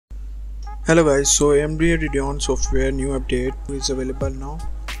Hello guys, so AMD Radeon software new update is available now,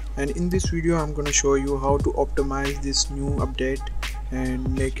 and in this video I'm going to show you how to optimize this new update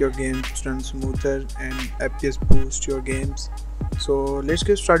and make your games run smoother and FPS boost your games. So let's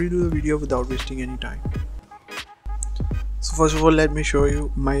get started with the video without wasting any time. So first of all, let me show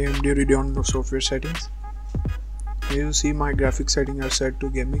you my AMD Radeon software settings. Here you see my graphics settings are set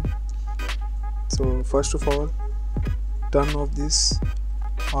to gaming. So first of all, turn off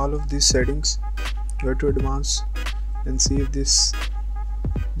all of these settings, go to advanced and see if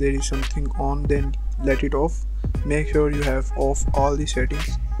there is something on, then let it off. Make sure you have off all the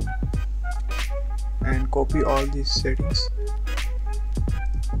settings and copy all these settings.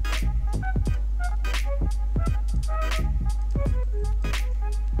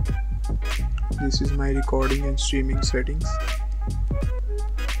 This is my recording and streaming settings.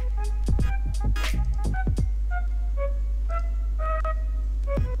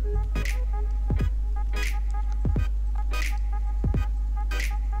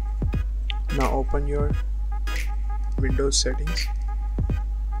 Now open your Windows settings,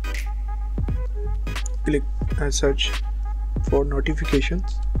 click and search for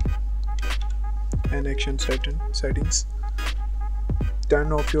notifications and action settings.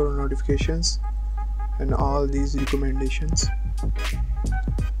 Turn off your notifications and all these recommendations.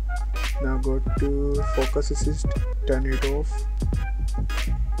 Now go to focus assist, turn it off.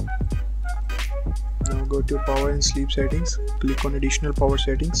 Now go to power and sleep settings, click on additional power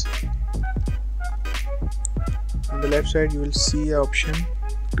settings. On the left side you will see an option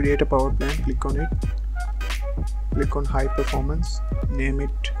create a power plan. Click on it, click on high performance, name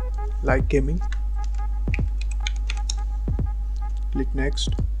it like gaming, click next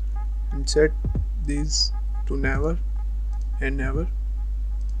and set these to never and never.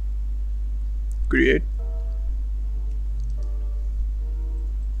 Create.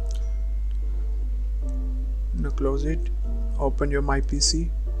 Now close it, open your My PC,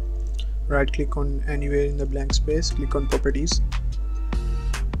 right click on anywhere in the blank space, click on properties,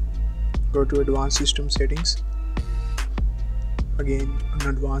 go to advanced system settings, again on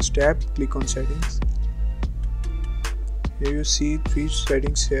advanced tab click on settings. Here you see 3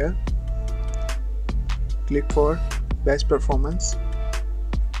 settings here, click for best performance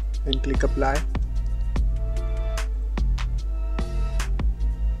and click apply.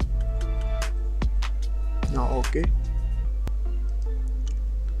 Now OK.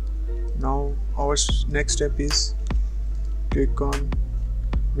 Now our next step is click on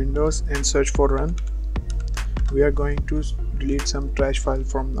Windows and search for run. We are going to delete some trash file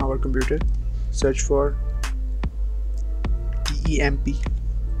from our computer. Search for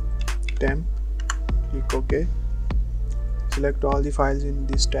temp, click OK. Select all the files in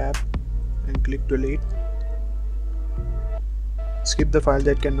this tab and click delete. Skip the file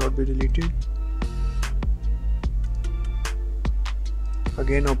that cannot be deleted.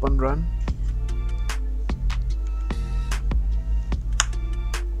 Again open run.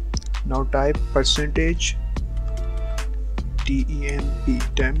 Now type percentage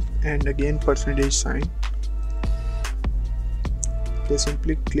temp and again percentage sign. Okay,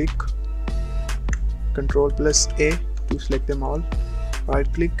 simply click Ctrl+A to select them all,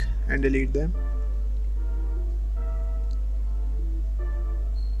 right click and delete them.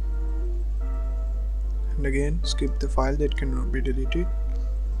 And again skip the file that cannot be deleted.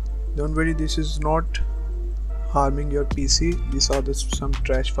 Don't worry, this is not harming your PC, these are some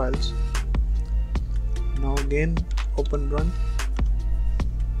trash files. Now again open run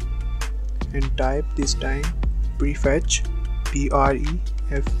and type this time prefetch, prefetch.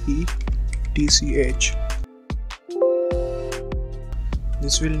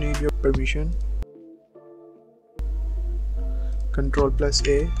 This will need your permission.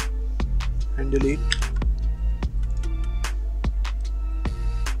 Ctrl+A and delete.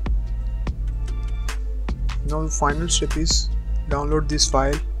 Now the final step is download this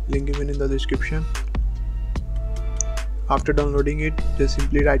file, link given in the description. After downloading it, just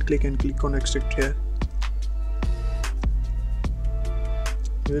simply right click and click on extract here.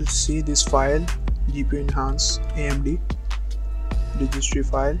 You will see this file GPU enhance AMD registry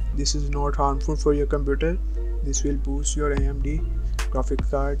file. This is not harmful for your computer. This will boost your AMD graphics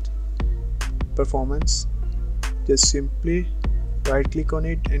card performance. Just simply right click on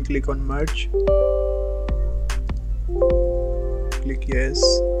it and click on merge. Click yes.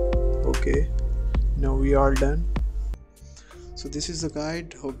 Okay, now we are done. So this is the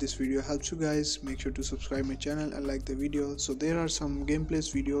guide. Hope this video helps you guys. Make sure to subscribe my channel and like the video. So there are some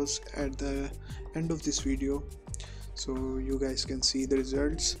gameplays videos at the end of this video, so you guys can see the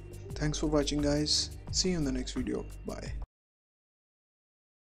results. Thanks for watching guys. See you in the next video. Bye.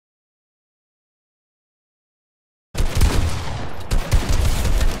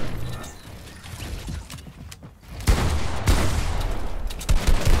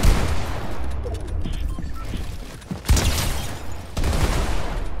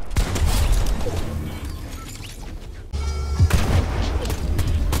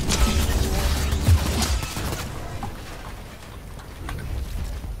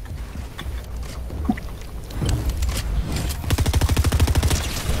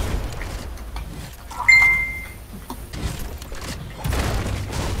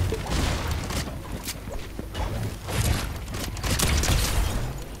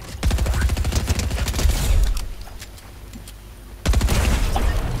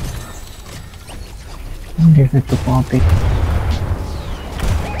 देख सकते हो वहाँ पे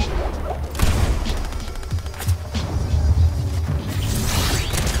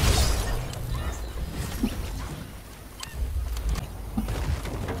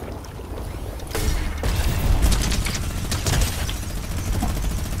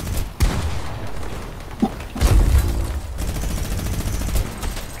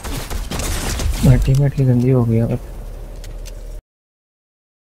ultimately गंदी हो गया।